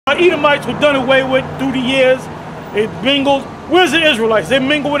Edomites were done away with through the years. It mingled. Where's the Israelites? They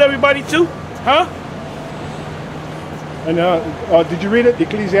mingle with everybody too, huh? And did you read it?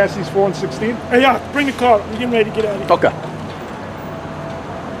 Ecclesiastes 4 and 16? Hey, yeah, bring the car. We're getting ready to get out of here. Okay.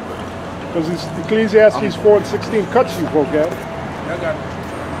 Because Ecclesiastes 4 and 16 cuts you, Vocab. I got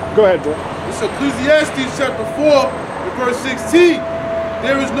it. Go ahead, bro. It's Ecclesiastes chapter 4 and verse 16.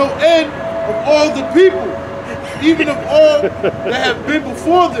 There is no end of all the people, even of all that have been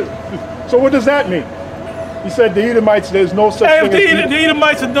before them. So what does that mean? He said the Edomites, there's no such Hey, thing if the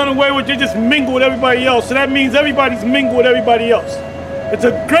Edomites are done away with, they just mingle with everybody else. So that means everybody's mingled with everybody else. It's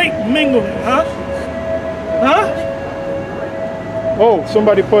a great mingling, huh? Huh? Oh,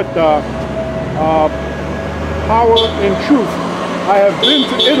 somebody put power and truth. I have been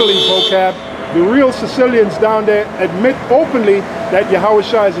to Italy, Vocab. The real Sicilians down there admit openly that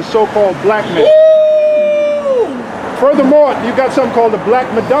Yahushua is a so-called black man. Woo! Furthermore, you got something called the Black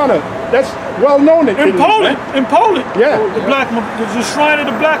Madonna. That's well known in Italy. Poland. Man. In Poland. Yeah. The shrine of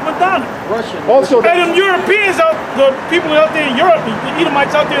the Black Madonna. Russian. Also, And them Europeans out, the people out there in Europe, the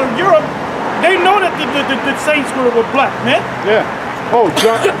Edomites out there in Europe, they know that the saints were black, man. yeah. Oh,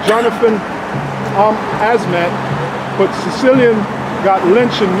 Jonathan Asmat put Sicilian got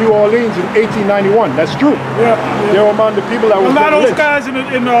lynched in New Orleans in 1891. That's true. Yeah. They were among the people that A was lot of those lynched. guys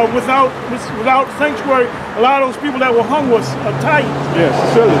without sanctuary, a lot of those people that were hung was Italians. Yeah,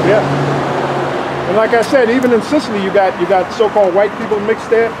 Sicilians, yeah. And like I said, even in Sicily, you got so-called white people mixed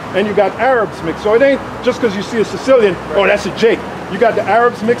there, and you got Arabs mixed. So it ain't just because you see a Sicilian, oh, that's a Jake. You got the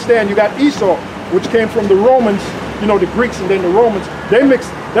Arabs mixed there, and you got Esau, which came from the Romans, you know, the Greeks and then the Romans. They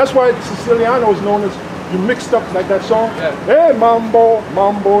mixed. That's why Siciliano is known as you mixed up, like that song. Yeah. Hey,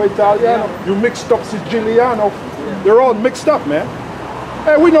 Mambo Italiano. Yeah. You mixed up Siciliano. Yeah. They're all mixed up, man.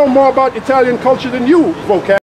 Hey, we know more about Italian culture than you, Vocab.